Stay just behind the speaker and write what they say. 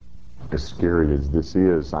As scary as this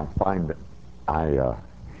is, I find that I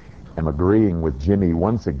am agreeing with Jimmy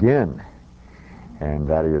once again, and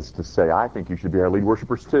that is to say, I think you should be our lead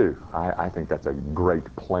worshipers too. I think that's a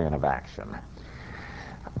great plan of action.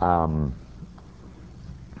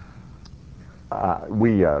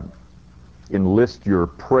 We enlist your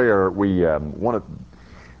prayer.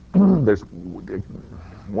 There's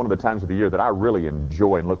one of the times of the year that I really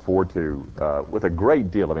enjoy and look forward to with a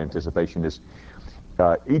great deal of anticipation is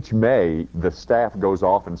each May the staff goes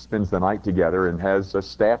off and spends the night together and has a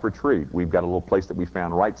staff retreat. We've got a little place that we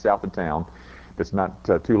found right south of town. It's not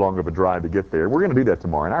too long of a drive to get there. We're going to do that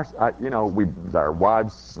tomorrow. And our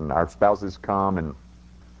wives and our spouses come and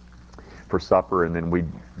for supper, and then we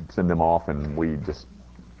send them off, and we just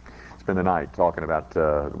spend the night talking about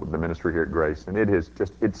the ministry here at Grace. And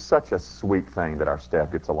it's such a sweet thing that our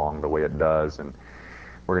staff gets along the way it does, and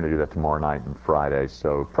we're going to do that tomorrow night and Friday.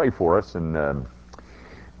 So pray for us, and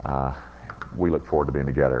we look forward to being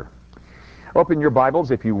together. Open your Bibles,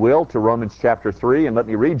 if you will, to Romans chapter 3, and let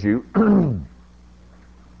me read you.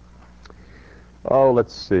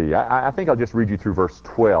 Let's see. I think I'll just read you through verse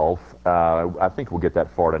 12. I think we'll get that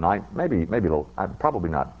far tonight. Maybe probably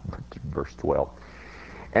not verse 12.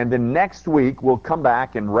 And then next week we'll come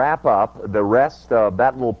back and wrap up the rest of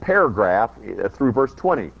that little paragraph through verse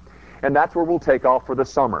 20. And that's where we'll take off for the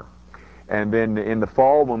summer. And then in the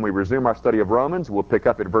fall, when we resume our study of Romans, we'll pick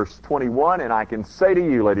up at verse 21. And I can say to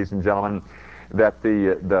you, ladies and gentlemen, that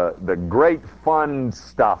the great fun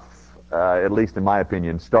stuff, at least in my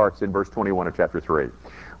opinion, starts in verse 21 of chapter 3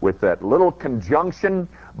 with that little conjunction,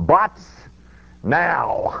 but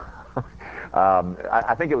now.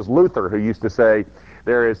 I think it was Luther who used to say,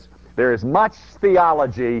 there is much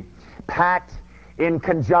theology packed in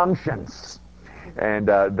conjunctions. And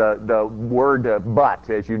the word but,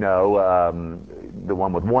 as you know, the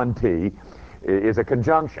one with one T, is a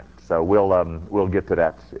conjunction. So we'll get to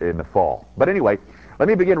that in the fall. But anyway, let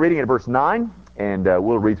me begin reading at verse 9, and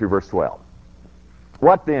we'll read through verse 12.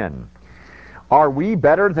 What then? Are we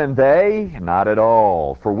better than they? Not at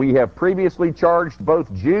all. For we have previously charged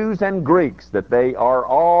both Jews and Greeks that they are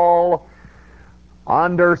all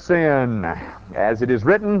under sin. As it is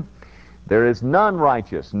written, there is none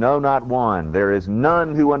righteous, no, not one. There is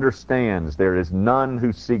none who understands. There is none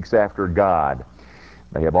who seeks after God.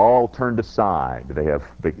 They have all turned aside. They have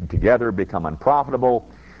together become unprofitable.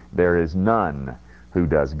 There is none who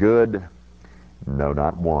does good, no,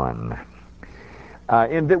 not one.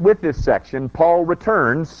 With this section, Paul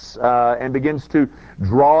returns and begins to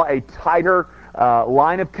draw a tighter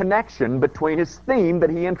line of connection between his theme that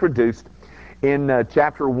he introduced in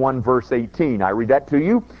chapter 1, verse 18. I read that to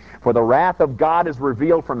you. For the wrath of God is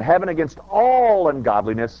revealed from heaven against all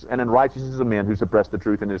ungodliness and unrighteousness of men who suppress the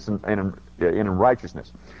truth in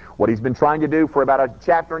unrighteousness. What he's been trying to do for about a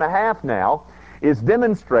chapter and a half now is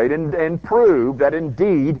demonstrate and prove that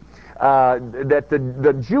indeed that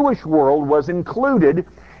the Jewish world was included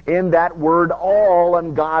in that word all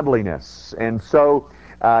ungodliness. And so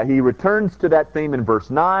he returns to that theme in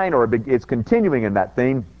verse 9, or it's continuing in that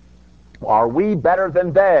theme. Are we better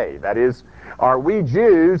than they? That is, are we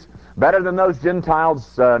Jews better than those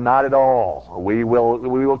Gentiles? Not at all. We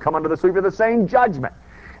will come under the sweep of the same judgment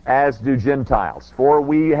as do Gentiles. For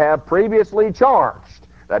we have previously charged,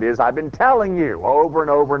 that is, I've been telling you over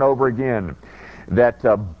and over and over again, that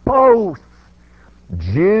both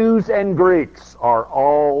Jews and Greeks are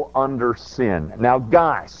all under sin. Now,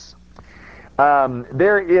 guys, I'm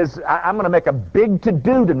going to make a big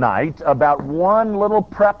to-do tonight about one little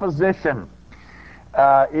preposition.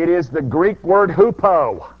 It is the Greek word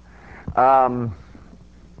hupo.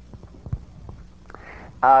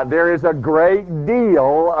 There is a great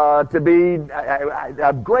deal a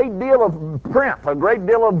great deal of print, a great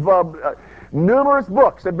deal of numerous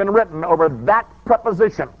books have been written over that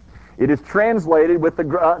preposition. It is translated with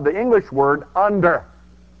the English word under.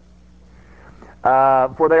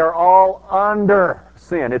 For they are all under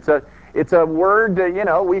sin. It's a word,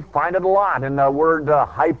 we find it a lot in the word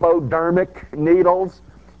hypodermic needles.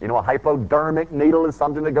 A hypodermic needle is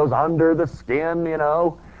something that goes under the skin,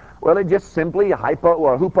 Well, it just simply,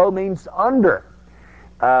 hupo means under.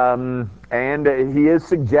 And he is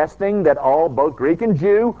suggesting that both Greek and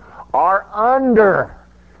Jew, are under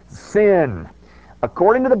sin.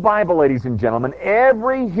 According to the Bible, ladies and gentlemen,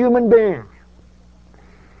 every human being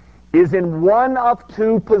is in one of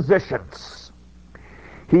two positions.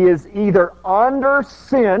 He is either under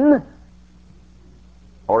sin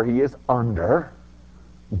or he is under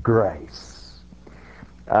grace.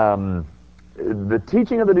 The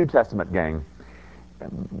teaching of the New Testament, gang,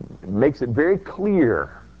 makes it very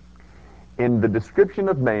clear in the description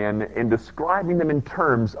of man, in describing them in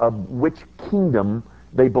terms of which kingdom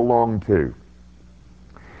they belong to.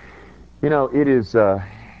 You know,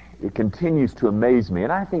 it continues to amaze me,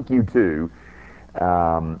 and I think you too,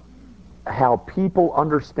 how people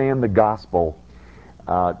understand the gospel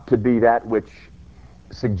to be that which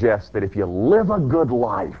suggests that if you live a good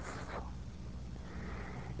life,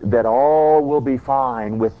 that all will be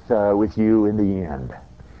fine with you in the end.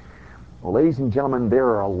 Well, ladies and gentlemen, there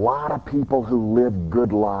are a lot of people who live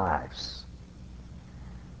good lives,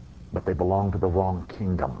 but they belong to the wrong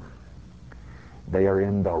kingdom. They are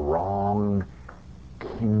in the wrong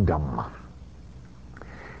kingdom.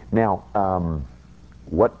 Now,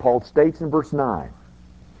 what Paul states in verse 9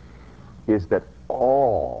 is that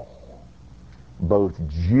all, both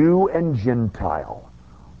Jew and Gentile,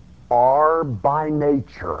 are by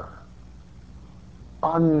nature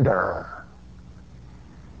under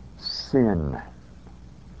sin.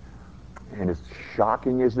 And as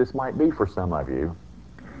shocking as this might be for some of you,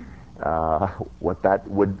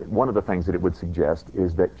 one of the things that it would suggest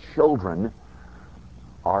is that children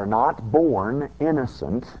are not born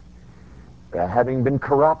innocent, having been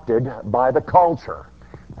corrupted by the culture.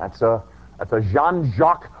 That's a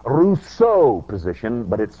Jean-Jacques Rousseau position,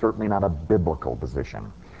 but it's certainly not a biblical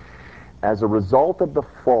position. As a result of the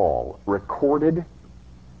fall recorded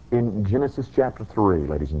in Genesis chapter 3,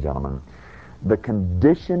 ladies and gentlemen, the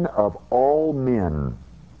condition of all men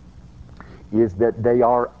is that they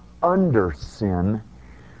are under sin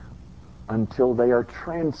until they are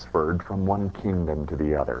transferred from one kingdom to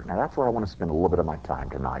the other. Now that's where I want to spend a little bit of my time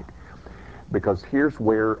tonight. Because here's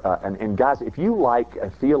where, and guys, if you like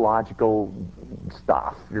theological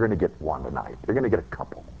stuff, you're going to get one tonight. You're going to get a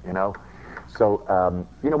couple, you know. So,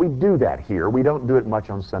 we do that here. We don't do it much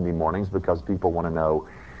on Sunday mornings because people want to know,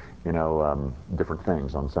 different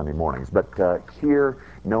things on Sunday mornings. But here,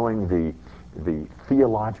 knowing the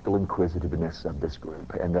theological inquisitiveness of this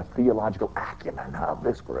group and the theological acumen of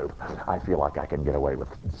this group, I feel like I can get away with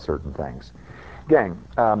certain things. Gang,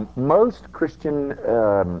 most Christian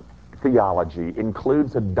theology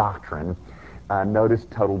includes a doctrine known as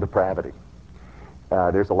total depravity.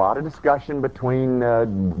 There's a lot of discussion between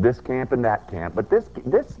this camp and that camp, but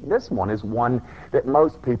this one is one that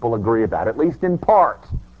most people agree about, at least in part.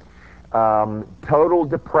 Total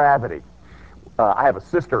depravity. I have a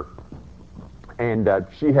sister, and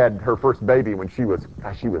she had her first baby when she was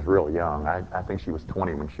real young. I think she was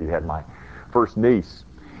 20 when she had my first niece.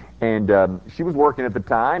 And she was working at the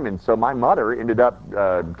time, and so my mother ended up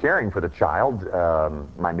caring for the child,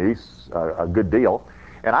 my niece, a good deal.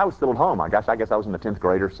 And I was still at home. I guess I was in the 10th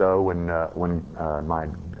grade or so when my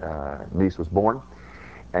niece was born.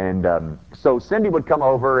 And so Cindy would come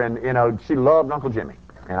over, and she loved Uncle Jimmy.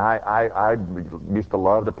 And I used to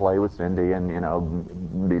love to play with Cindy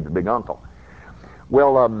and be the big uncle.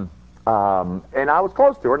 Well, and I was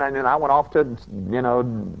close to her, and then I went off to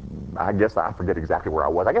I guess I forget exactly where I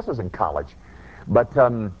was. I guess I was in college, but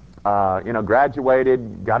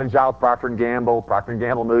graduated, got a job with Procter & Gamble. Procter &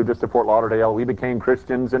 Gamble moved us to Fort Lauderdale. We became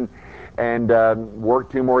Christians and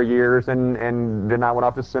worked 2 more years, and then I went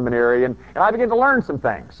off to seminary, and I began to learn some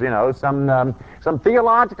things, some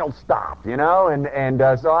theological stuff, and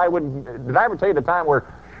so I would. Did I ever tell you the time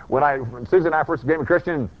when Susan and I first became a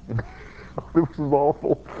Christian? This was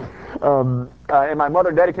awful. And my mother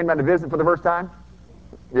and daddy came down to visit for the first time.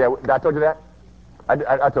 Yeah, I told you that.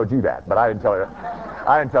 I told you that, but I didn't tell her.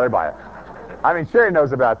 I didn't tell everybody. I mean, Sherry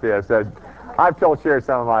knows about this. I've told Sherry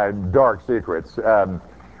some of my dark secrets.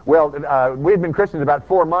 We had been Christians about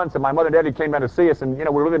 4 months, and my mother and daddy came down to see us, and we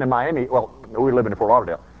were living in Miami. Well, we were living in Fort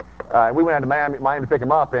Lauderdale. We went down to Miami to pick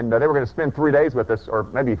them up, and they were going to spend 3 days with us, or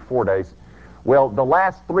maybe 4 days. Well, the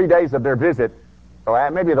last 3 days of their visit, or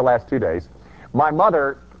maybe the last 2 days, my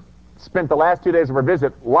mother spent the last 2 days of her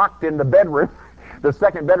visit locked in the bedroom, the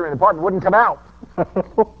second bedroom in the apartment, wouldn't come out.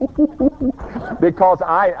 Because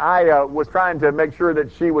I was trying to make sure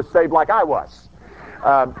that she was saved like I was.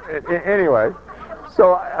 Anyway,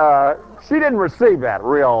 so she didn't receive that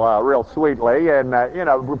real sweetly, and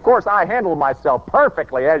of course I handled myself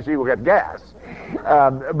perfectly, as you would guess.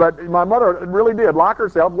 But my mother really did lock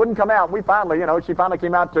herself, wouldn't come out. We finally, she finally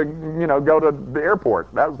came out to, go to the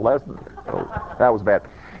airport. That was bad.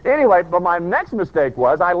 Anyway, but my next mistake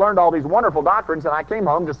was I learned all these wonderful doctrines, and I came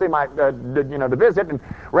home to see to visit, and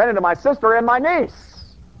ran into my sister and my niece,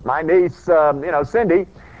 Cindy,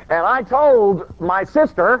 and I told my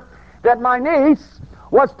sister that my niece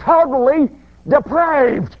was totally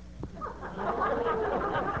depraved.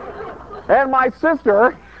 And my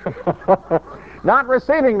sister, not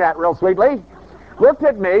receiving that real sweetly, looked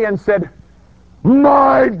at me and said,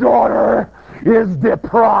 "My daughter is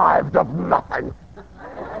deprived of nothing.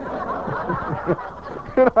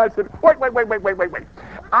 And I said, wait.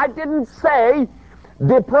 I didn't say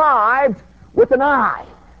deprived with an I.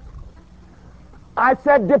 I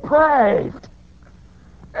said depraved.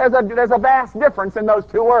 There's a vast difference in those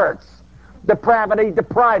two words. Depravity,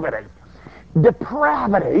 depravity.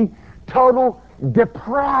 Depravity, total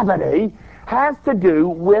depravity, has to do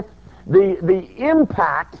with the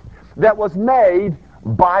impact that was made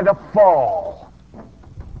by the fall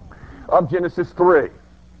of Genesis 3.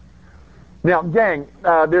 Now, gang,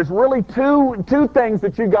 there's really two things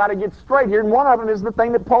that you got to get straight here, and one of them is the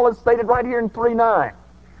thing that Paul has stated right here in 3:9,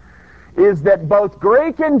 is that both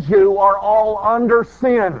Greek and Jew are all under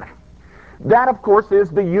sin. That, of course, is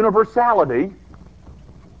the universality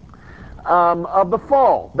of the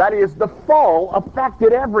fall. That is, the fall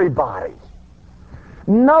affected everybody.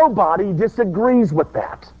 Nobody disagrees with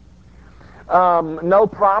that. No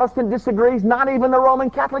Protestant disagrees. Not even the Roman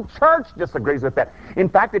Catholic Church disagrees with that. In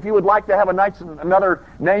fact, if you would like to have another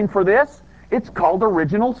name for this, it's called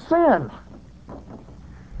original sin.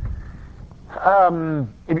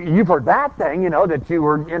 You've heard that thing, that you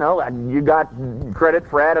were, you got credit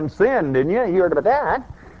for Adam's sin, didn't you? You heard about that.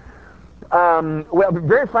 Well,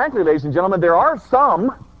 very frankly, ladies and gentlemen, there are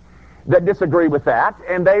some that disagree with that,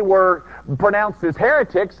 and they were pronounced as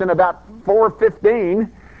heretics in about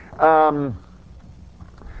 415,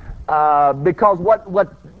 because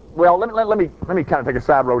well, let me kind of take a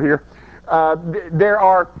side road here. There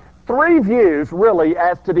are three views, really,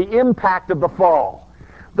 as to the impact of the fall.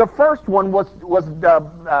 The first one was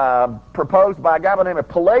proposed by a guy by the name of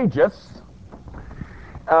Pelagius,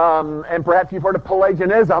 and perhaps you've heard of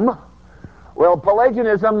Pelagianism. Well,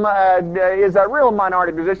 Pelagianism is a real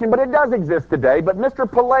minority position, but it does exist today. But Mr.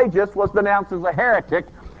 Pelagius was denounced as a heretic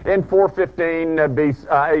in 415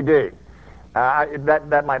 AD.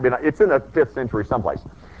 That might be, it's in the 5th century someplace.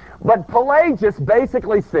 But Pelagius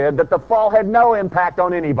basically said that the fall had no impact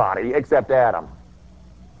on anybody except Adam.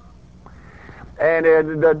 And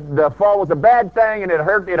the fall was a bad thing, and it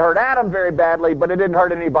hurt Adam very badly, but it didn't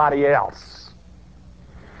hurt anybody else.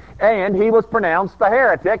 And he was pronounced a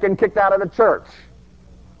heretic and kicked out of the church.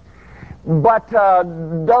 But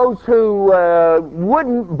those who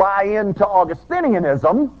wouldn't buy into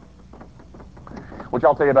Augustinianism, which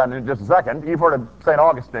I'll tell you about in just a second, you've heard of St.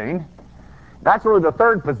 Augustine. That's really the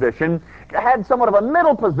third position. Had somewhat of a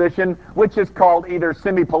middle position, which is called either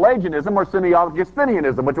semi-Pelagianism or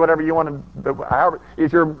semi-Augustinianism, which whatever you want to, however,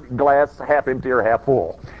 is your glass half empty or half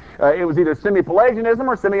full. It was either semi-Pelagianism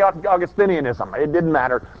or semi-Augustinianism. It didn't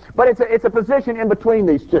matter. But it's a position in between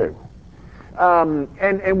these two.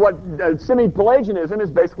 And what semi-Pelagianism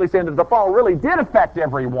is basically saying that the fall really did affect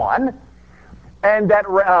everyone, and that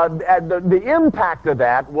the impact of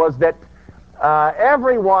that was that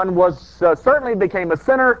everyone was certainly became a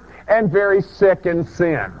sinner and very sick in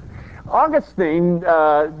sin. Augustine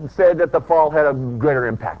said that the fall had a greater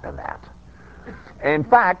impact than that. In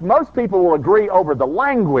fact, most people will agree over the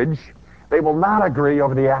language. They will not agree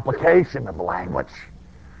over the application of the language.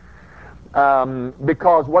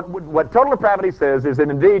 Because what total depravity says is that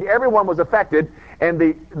indeed everyone was affected, and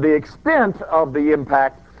the extent of the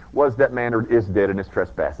impact was that man is dead in his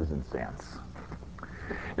trespasses and sins.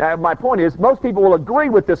 Now, my point is, most people will agree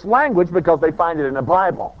with this language because they find it in the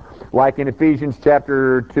Bible. Like in Ephesians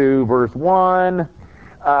chapter 2, verse 1,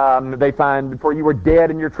 they find, for you were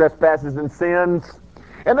dead in your trespasses and sins.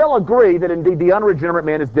 And they'll agree that indeed the unregenerate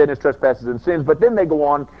man is dead in his trespasses and sins, but then they go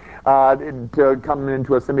on to come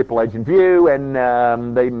into a semi-Pelagian view, and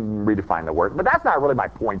they redefine the word. But that's not really my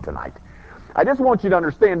point tonight. I just want you to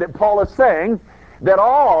understand that Paul is saying that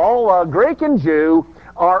all, Greek and Jew,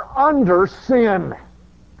 are under sin.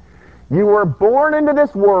 You were born into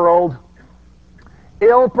this world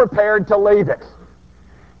ill-prepared to leave it.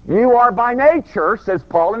 You are by nature, says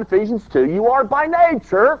Paul in Ephesians 2, you are by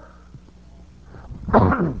nature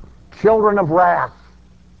children of wrath.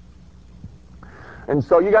 And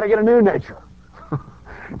so you got to get a new nature.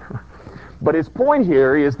 But his point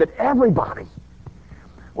here is that everybody,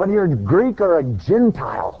 whether you're a Greek or a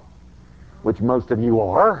Gentile, which most of you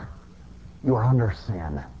are under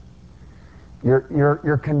sin.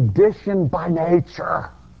 You're conditioned by nature.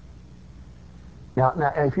 Now,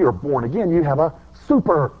 if you're born again, you have a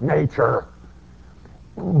super nature.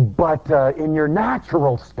 But in your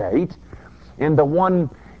natural state, in the one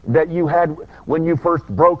that you had when you first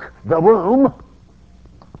broke the womb,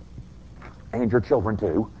 and your children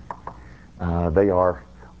too, they are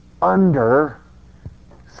under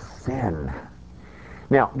sin.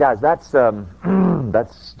 Now, guys, that's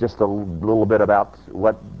just a little bit about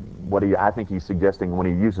what I think he's suggesting when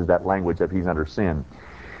he uses that language that he's under sin.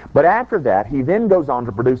 But after that, he then goes on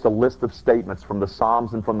to produce a list of statements from the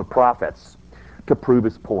Psalms and from the prophets to prove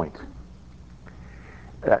his point.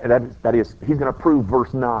 That is, he's going to prove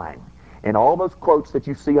verse 9. And all those quotes that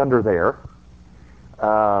you see under there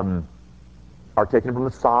are taken from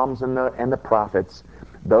the Psalms and the prophets.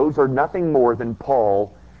 Those are nothing more than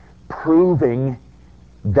Paul proving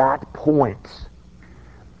that point.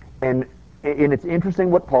 And it's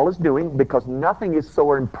interesting what Paul is doing, because nothing is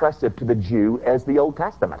so impressive to the Jew as the Old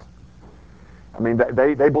Testament. I mean,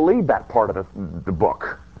 they believe that part of the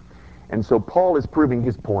book. And so Paul is proving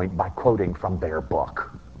his point by quoting from their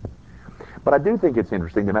book. But I do think it's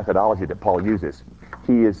interesting, the methodology that Paul uses.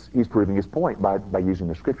 He's proving his point by using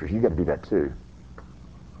the Scriptures. You've got to do that too.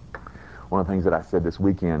 One of the things that I said this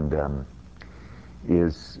weekend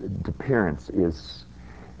is to parents is,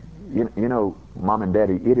 you know, Mom and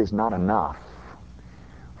Daddy, it is not enough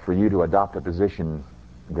for you to adopt a position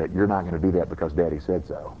that you're not going to do that because Daddy said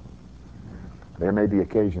so. There may be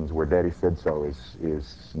occasions where Daddy said so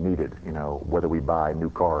is needed, you know, whether we buy a new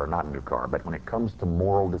car or not a new car. But when it comes to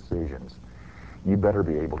moral decisions, you better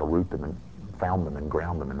be able to root them and found them and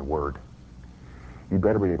ground them in the Word. You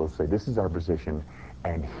better be able to say, this is our position,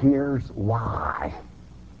 and here's why.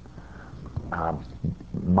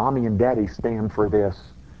 Mommy and Daddy stand for this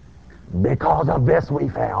because of this we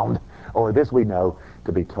found, or this we know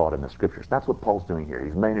to be taught in the Scriptures. That's what Paul's doing here.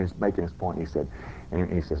 He's making his point. He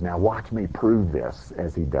says, now watch me prove this,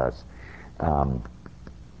 as he does from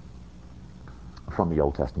the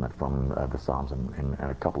Old Testament, from the Psalms, and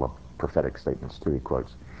a couple of prophetic statements too he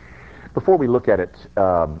quotes. Before we look at it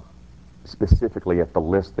specifically at the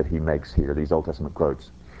list that he makes here, these Old Testament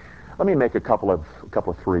quotes, let me make a couple of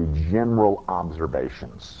three general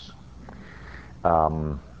observations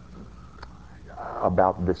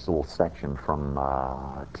about this little section from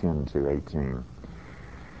 10 to 18.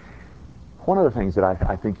 One of the things that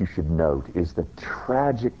I think you should note is the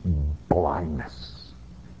tragic blindness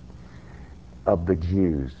of the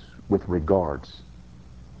Jews with regards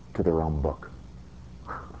to their own book.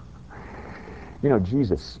 You know,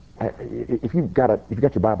 Jesus, if you've got your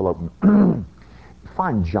Bible open,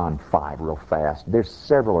 find John 5 real fast. There's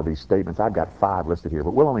several of these statements. I've got 5 listed here,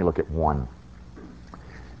 but we'll only look at one.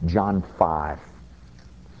 John 5.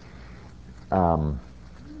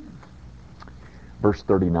 Verse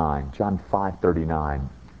 39. John 5:39.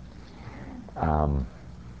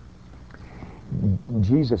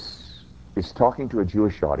 Jesus is talking to a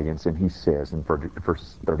Jewish audience, and he says in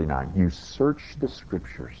verse 39, you search the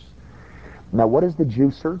Scriptures. Now, what is the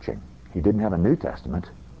Jew searching? He didn't have a New Testament.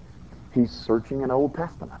 He's searching an Old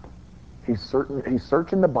Testament. He's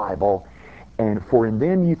searching the Bible, and for in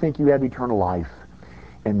them you think you have eternal life,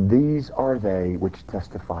 and these are they which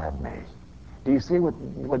testify of me. Do you see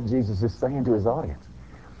what Jesus is saying to his audience?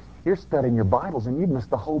 You're studying your Bibles, and you've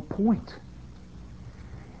missed the whole point.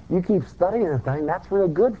 You keep studying a thing, that's real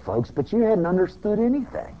good, folks, but you hadn't understood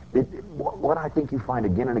anything. What I think you find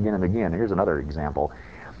again and again and again, here's another example,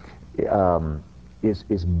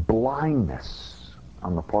 is blindness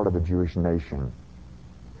on the part of the Jewish nation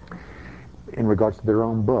in regards to their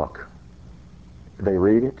own book. They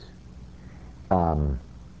read it, and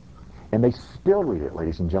they still read it,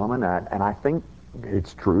 ladies and gentlemen, and I think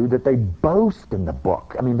it's true that they boast in the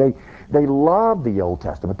book. I mean, they love the Old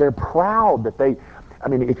Testament. They're proud that I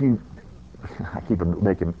mean, if you, I keep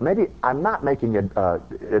making, maybe I'm not making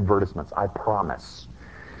advertisements, I promise.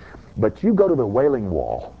 But you go to the Wailing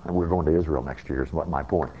Wall, and we're going to Israel next year is what my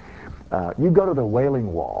point. You go to the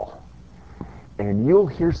Wailing Wall, and you'll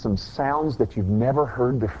hear some sounds that you've never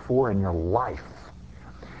heard before in your life.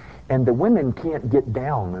 And the women can't get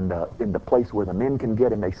down in the place where the men can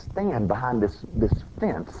get, and they stand behind this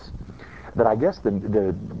fence that I guess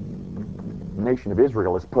the nation of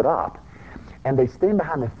Israel has put up. And they stand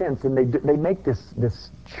behind the fence, and they make this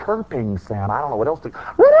chirping sound. I don't know what else to,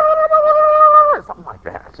 something like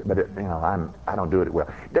that. But I don't do it well.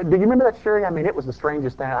 Do you remember that, Sherry? I mean, it was the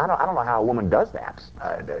strangest thing. I don't know how a woman does that.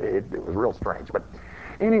 It was real strange. But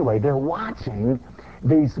anyway, they're watching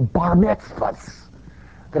these bar mitzvahs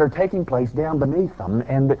that are taking place down beneath them,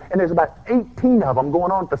 and there's about 18 of them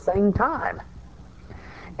going on at the same time.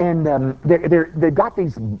 And they've got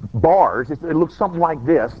these bars. It looks something like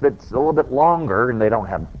this. That's a little bit longer, and they don't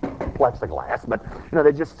have plexiglass, but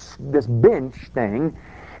they're just this bench thing.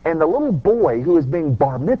 And the little boy who is being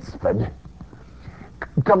bar mitzvahed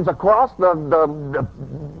comes across the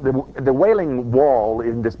Wailing Wall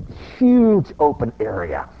in this huge open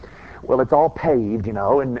area. Well, it's all paved,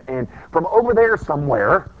 and from over there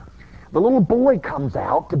somewhere, the little boy comes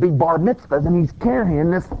out to be bar mitzvahed, and he's carrying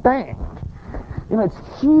this thing. It's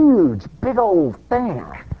huge, big old thing.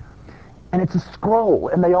 And it's a scroll,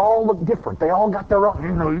 and they all look different. They all got their own,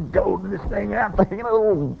 you go to this thing out,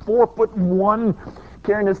 little 4'1"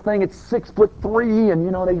 carrying this thing. It's 6'3",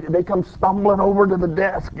 and they come stumbling over to the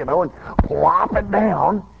desk, and plop it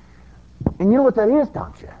down. And you know what that is,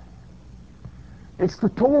 don't you? It's the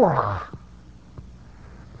Torah.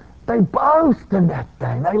 They boast in that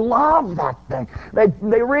thing. They love that thing.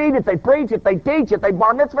 They read it, they preach it, they teach it, they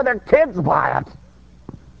bar mitzvah their kids by it.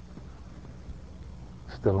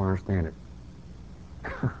 Still don't understand it.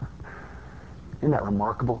 Isn't that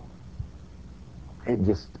remarkable? It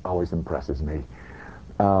just always impresses me.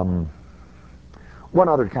 One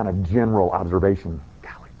other kind of general observation.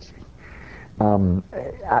 Golly gee.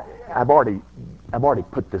 I've already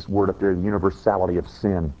put this word up there, the universality of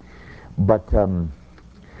sin. But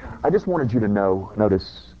I just wanted you to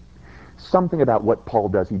notice something about what Paul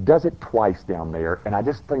does. He does it twice down there, and I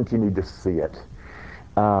just think you need to see it.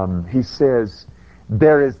 He says,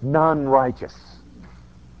 there is none righteous.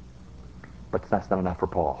 But that's not enough for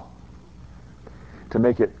Paul. To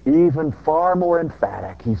make it even far more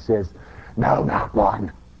emphatic, he says, no, not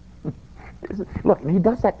one. Look, and he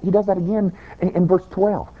does that again in verse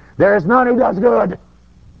 12. There is none who does good.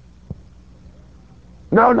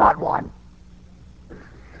 No, not one.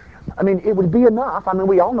 I mean, it would be enough. I mean,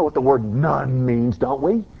 we all know what the word none means, don't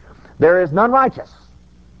we? There is none righteous.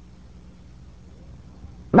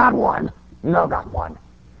 Not one. No, not one.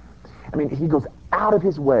 I mean, he goes out of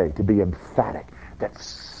his way to be emphatic that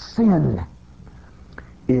sin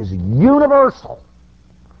is universal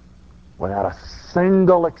without a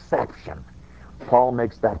single exception. Paul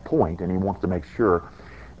makes that point, and he wants to make sure,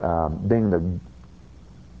 being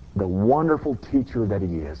the wonderful teacher that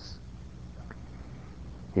he is,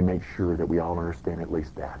 he makes sure that we all understand at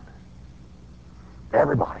least that.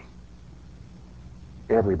 Everybody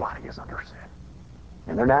is under sin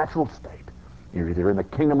in their natural state. You're either in the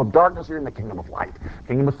kingdom of darkness or you're in the kingdom of light.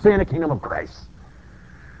 Kingdom of sin, a kingdom of grace.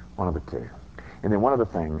 One of the two. And then one other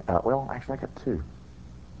thing. Well, actually, I got two.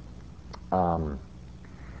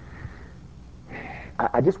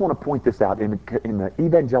 I just want to point this out in the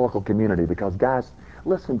evangelical community because, guys,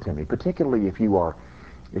 listen to me. Particularly if you're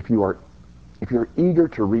eager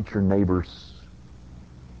to reach your neighbors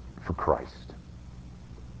for Christ.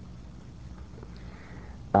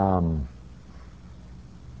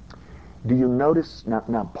 Do you notice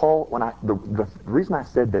now, Paul? The reason I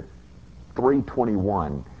said that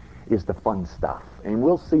 3:21 is the fun stuff, and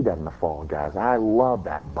we'll see that in the fall, guys. I love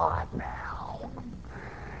that but now.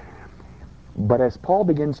 But as Paul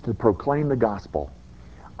begins to proclaim the gospel,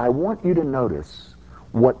 I want you to notice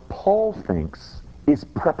what Paul thinks is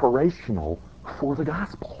preparational for the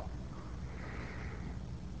gospel.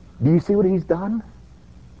 Do you see what he's done?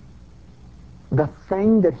 The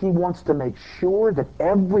thing that he wants to make sure that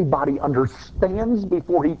everybody understands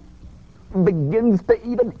before he begins to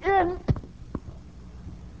even end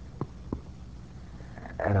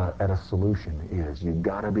at a solution is you've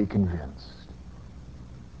got to be convinced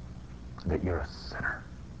that you're a sinner.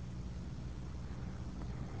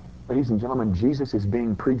 Ladies and gentlemen, Jesus is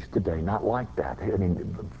being preached today, not like that. I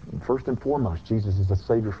mean, first and foremost, Jesus is a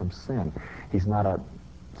Savior from sin. He's not a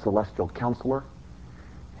celestial counselor.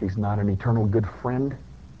 He's not an eternal good friend.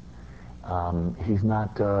 He's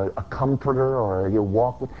not a comforter or you'll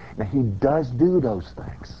walk with. Now, he does do those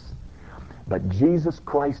things. But Jesus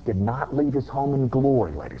Christ did not leave his home in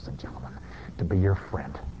glory, ladies and gentlemen, to be your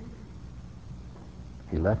friend.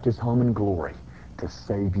 He left his home in glory to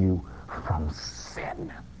save you from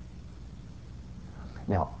sin.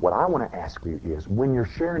 Now, what I want to ask you is, when you're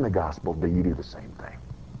sharing the gospel, do you do the same thing?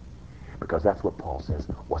 Because that's what Paul says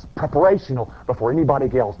was preparational before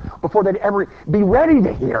anybody else, before they'd ever be ready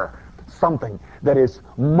to hear something that is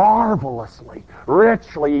marvelously,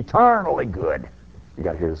 richly, eternally good. You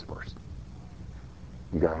got to hear this first.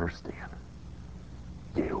 You got to understand.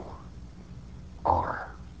 You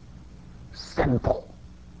are sinful.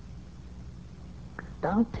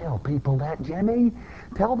 Don't tell people that, Jimmy.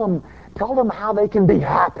 Tell them how they can be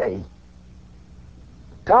happy.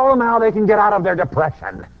 Tell them how they can get out of their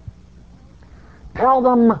depression. Tell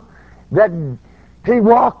them that he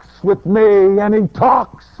walks with me and he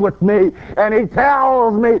talks with me and he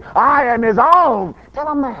tells me I am his own. Tell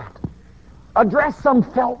them that. Address some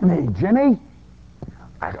felt need, Jimmy.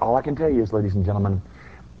 All I can tell you is, ladies and gentlemen,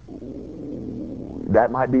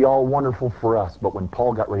 that might be all wonderful for us, but when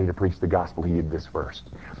Paul got ready to preach the gospel, he did this first.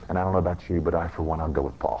 And I don't know about you, but I, for one, I'll go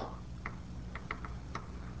with Paul.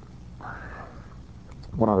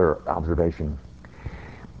 One other observation.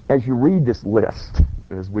 As you read this list,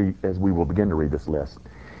 as we will begin to read this list,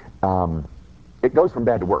 it goes from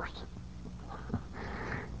bad to worse.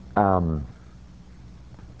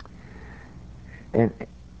 And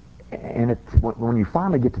when you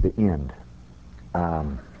finally get to the end,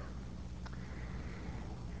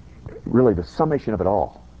 really the summation of it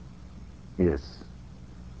all is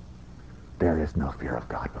there is no fear of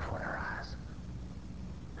God before their eyes.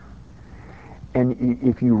 And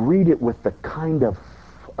if you read it with the kind of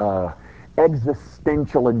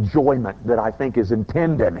existential enjoyment that I think is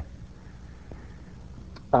intended,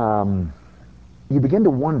 you begin to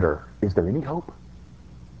wonder, is there any hope?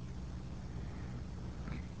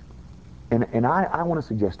 And I want to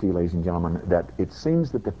suggest to you, ladies and gentlemen, that it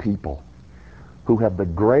seems that the people who have the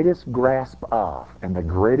greatest grasp of and the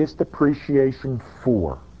greatest appreciation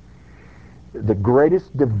for, the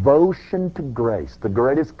greatest devotion to grace, the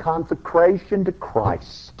greatest consecration to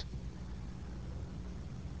Christ,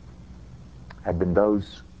 have been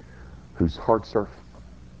those whose hearts are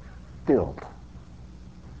filled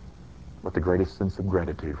with the greatest sense of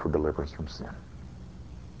gratitude for deliverance from sin.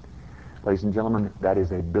 Ladies and gentlemen, that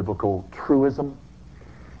is a biblical truism.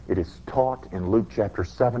 It is taught in Luke chapter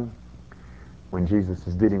 7 when Jesus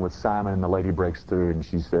is dealing with Simon and the lady breaks through and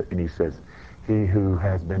he says, "He who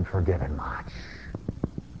has been forgiven much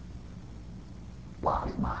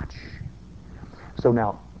loves much." So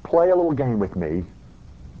now, play a little game with me.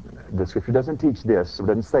 The Scripture doesn't teach this, or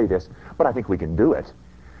doesn't say this, but I think we can do it.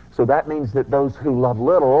 So that means that those who love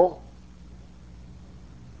little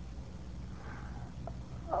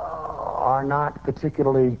are not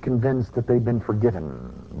particularly convinced that they've been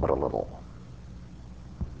forgiven but a little.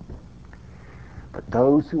 But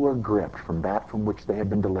those who are gripped from that from which they have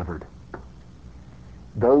been delivered,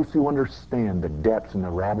 those who understand the depths and the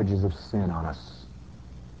ravages of sin on us,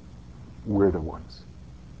 we're the ones.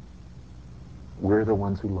 We're the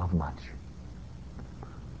ones who love much.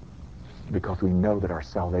 Because we know that our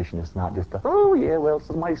salvation is not just oh yeah, well,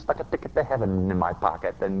 somebody stuck a ticket to heaven in my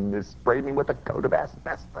pocket and sprayed me with a coat of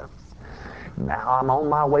asbestos. Now I'm on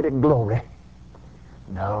my way to glory.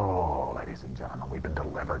 No, ladies and gentlemen, we've been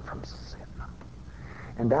delivered from sin.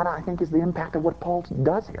 And that, I think, is the impact of what Paul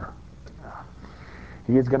does here.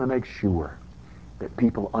 He is going to make sure that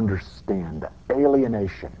people understand the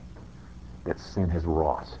alienation that sin has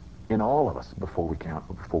wrought in all of us before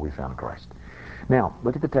we found Christ. Now,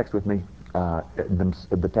 look at the text with me,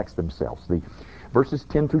 the text themselves. The verses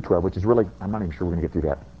 10 through 12, which is really, I'm not even sure we're going to get through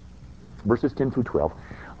that. Verses 10 through 12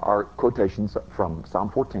 are quotations from Psalm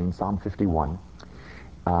 14, Psalm 51,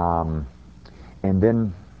 and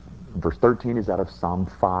then verse 13 is out of Psalm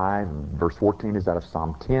 5, and verse 14 is out of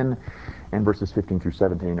Psalm 10, and verses 15 through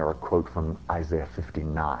 17 are a quote from Isaiah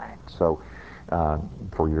 59. So,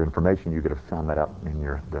 for your information, you could have found that out in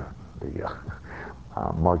the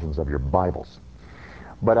margins of your Bibles.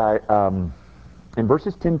 But in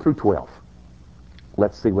verses 10 through 12,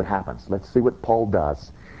 let's see what happens. Let's see what Paul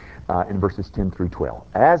does in verses 10 through 12.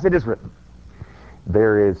 As it is written,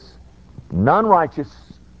 there is none righteous,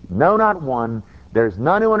 no, not one. There's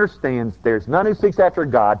none who understands. There's none who seeks after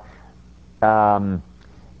God. All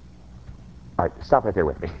right, stop right there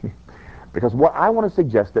with me. Because what I want to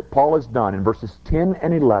suggest that Paul has done in verses 10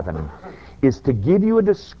 and 11 is to give you a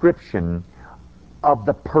description of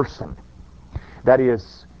the person. That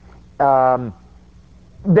is,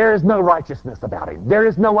 there is no righteousness about him. There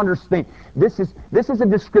is no understanding. This is a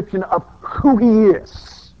description of who he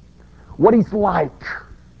is, what he's like.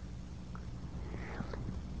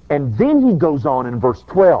 And then he goes on in verse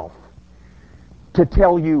 12 to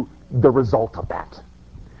tell you the result of that.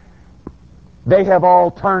 They have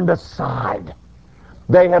all turned aside.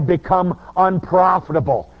 They have become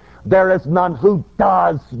unprofitable. There is none who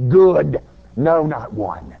does good. No, not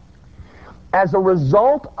one. As a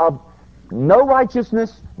result of no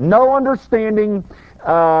righteousness, no understanding,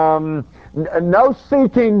 no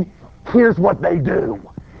seeking, here's what they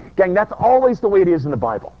do. Gang, that's always the way it is in the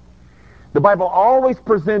Bible. The Bible always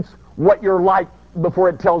presents what you're like before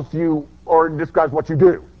it tells you or describes what you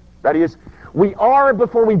do. That is, we are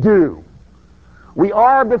before we do. We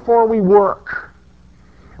are before we work.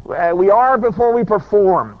 We are before we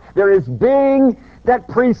perform. There is being that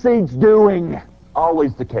precedes doing.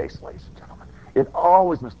 Always the case, ladies and gentlemen. It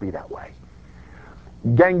always must be that way.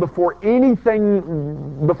 Gang, before anybody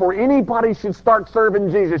should start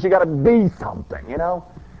serving Jesus, you got to be something, you know?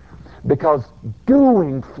 Because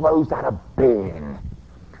doing flows out of being.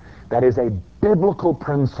 That is a biblical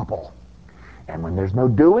principle. And when there's no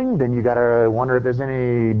doing, then you got to wonder if there's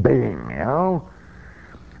any being, you know?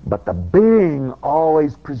 But the being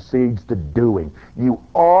always precedes the doing. You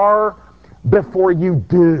are before you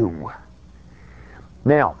do.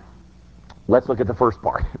 Now, let's look at the first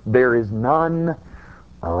part. There is none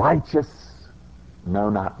righteous, no,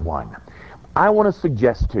 not one. I want to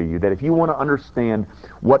suggest to you that if you want to understand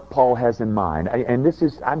what Paul has in mind, and this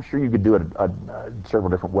is, I'm sure you could do it several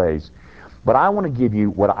different ways, but I want to give you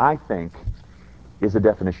what I think is a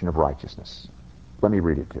definition of righteousness. Let me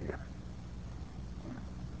read it to you.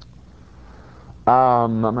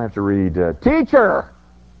 I'm going to have to read, Teacher,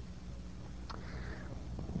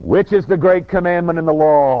 which is the great commandment in the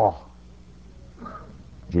law?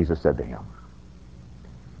 Jesus said to him,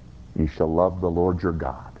 you shall love the Lord your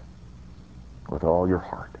God with all your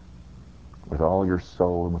heart, with all your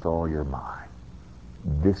soul, and with all your mind.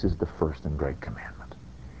 This is the first and great commandment.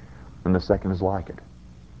 And the second is like it.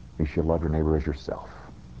 You shall love your neighbor as yourself.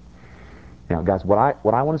 Now, guys, what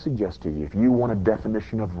I want to suggest to you, if you want a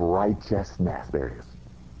definition of righteousness, there it is.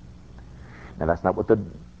 Now, that's not what the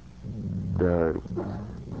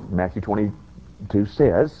Matthew 22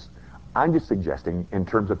 says. I'm just suggesting, in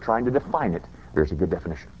terms of trying to define it, there's a good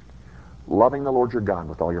definition. Loving the Lord your God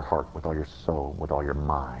with all your heart, with all your soul, with all your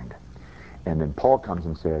mind. And then Paul comes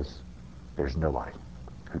and says, there's nobody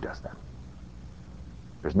who does that.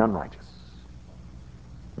 There's none righteous.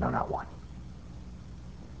 No, not one.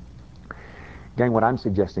 Again, what I'm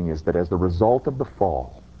suggesting is that as the result of the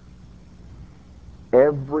fall,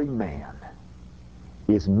 every man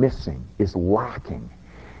is missing, is lacking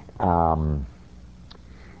the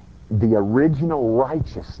original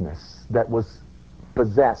righteousness that was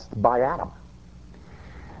possessed by Adam,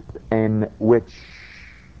 and which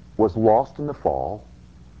was lost in the fall,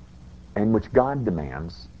 and which God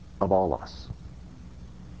demands of all of us.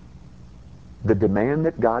 The demand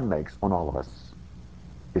that God makes on all of us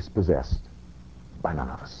is possessed by none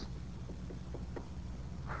of us.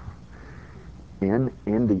 In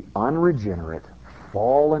the unregenerate,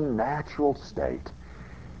 fallen, natural state,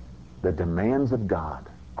 the demands of God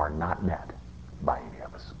are not met by any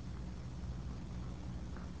of us.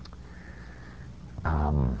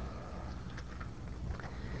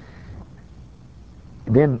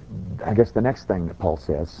 Then, I guess the next thing that Paul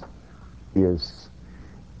says is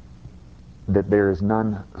that there is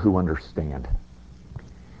none who understand.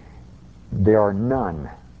 There are none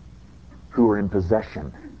who are in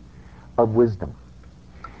possession of wisdom.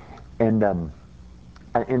 And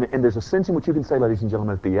there's a sense in which you can say, ladies and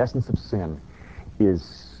gentlemen, that the essence of sin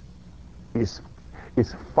is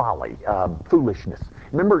folly, foolishness.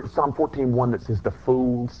 Remember Psalm 14:1 that says, the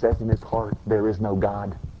fool says in his heart, there is no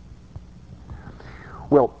God?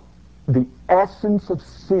 Well, the essence of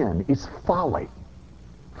sin is folly,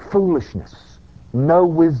 foolishness, no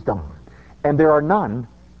wisdom. And there are none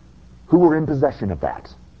who are in possession of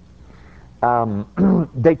that.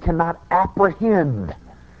 They cannot apprehend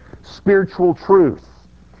spiritual truth.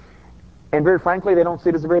 And very frankly, they don't see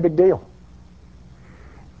it as a very big deal.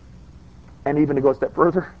 And even to go a step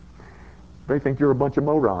further, they think you're a bunch of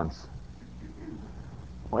morons.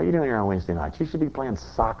 What are you doing here on Wednesday night? You should be playing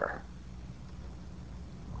soccer.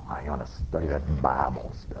 I want to study that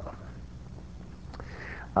Bible stuff.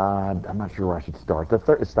 I'm not sure where I should start. The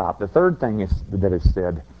third thing that is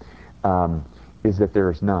said is that there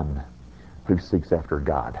is none who seeks after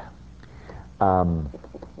God.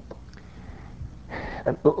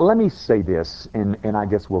 Let me say this, and I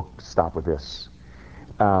guess we'll stop with this.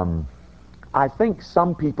 I think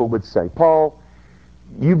some people would say, Paul,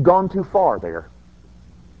 you've gone too far there.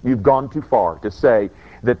 You've gone too far to say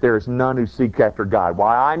that there's none who seek after God.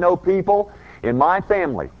 Why, I know people in my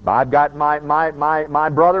family. I've got my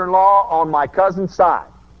brother-in-law on my cousin's side,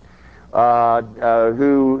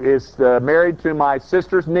 who is married to my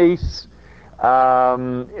sister's niece,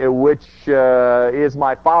 which is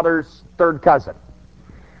my father's third cousin.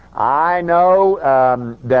 I know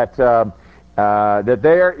that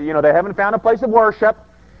they're, they haven't found a place of worship,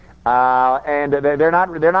 and they're not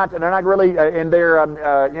really in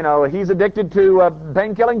their, he's addicted to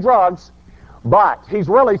pain-killing drugs, but he's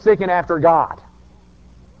really seeking after God.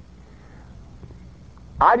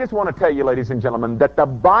 I just want to tell you, ladies and gentlemen, that the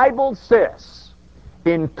Bible says,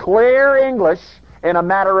 in clear English, in a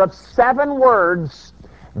matter of 7 words,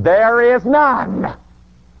 there is none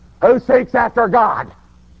who seeks after God.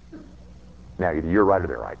 Now, either you're right or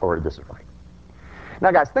they're right, or this is right.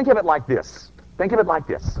 Now, guys, think of it like this.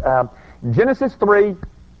 Genesis 3,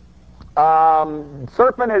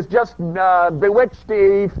 serpent has just bewitched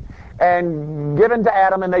Eve and given to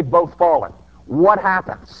Adam, and they've both fallen. What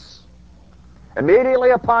happens?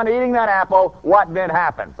 Immediately upon eating that apple, what then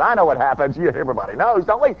happens? I know what happens. Everybody knows,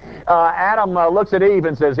 don't we? Adam looks at Eve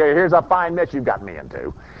and says, here's a fine mess you've got me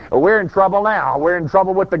into. We're in trouble now. We're in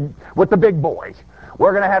trouble with the big boy.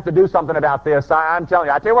 We're going to have to do something about this. I'm telling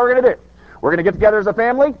you. I tell you what we're going to do. We're going to get together as a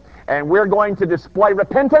family, and we're going to display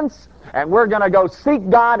repentance, and we're going to go seek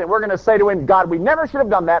God, and we're going to say to Him, God, we never should have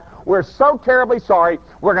done that. We're so terribly sorry.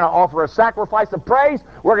 We're going to offer a sacrifice of praise.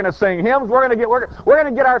 We're going to sing hymns. We're going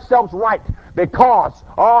to get ourselves right because,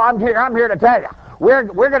 I'm here to tell you, we're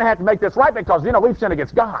going to have to make this right because, we've sinned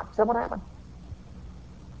against God. Is that what happened?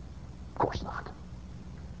 Of course not.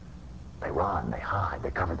 They run, they hide,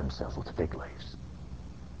 they cover themselves with fig leaves.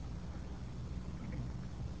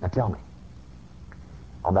 Now tell me,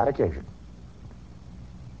 on that occasion,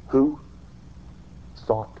 who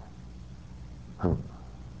sought whom?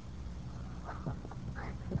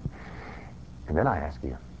 And then I ask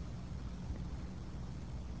you,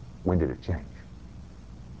 when did it change?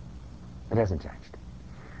 It hasn't changed.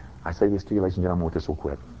 I say this to you, ladies and gentlemen, with this will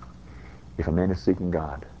quit. If a man is seeking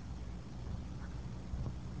God,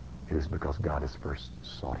 it is because God has first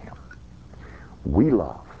sought him. We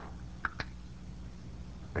love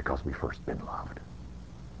because we first been loved.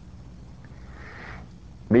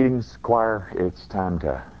 Meetings, choir, it's time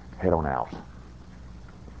to head on out.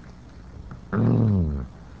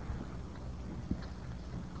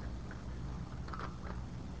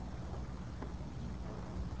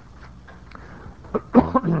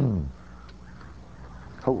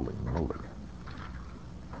 Holy moly.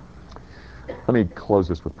 Let me close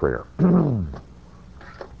this with prayer.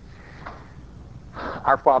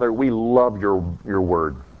 Our Father, we love your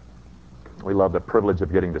word. We love the privilege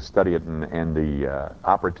of getting to study it and the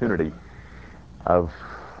opportunity of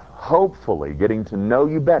hopefully getting to know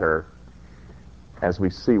you better as we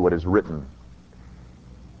see what is written,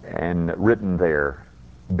 and written there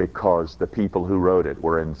because the people who wrote it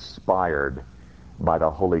were inspired by the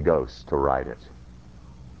Holy Ghost to write it.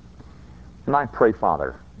 And I pray,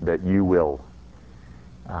 Father, that you will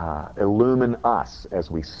illumine us as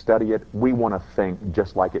we study it. We want to think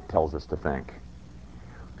just like it tells us to think.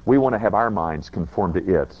 We want to have our minds conform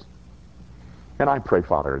to it. And I pray,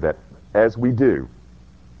 Father, that as we do,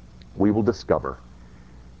 we will discover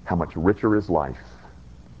how much richer is life,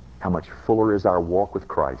 how much fuller is our walk with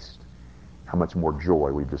Christ, how much more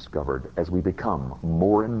joy we've discovered as we become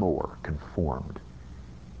more and more conformed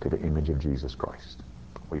to the image of Jesus Christ.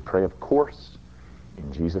 We pray, of course,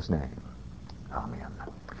 in Jesus' name. Amen.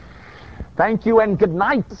 Thank you and good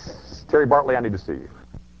night. Terry Bartley, I need to see you.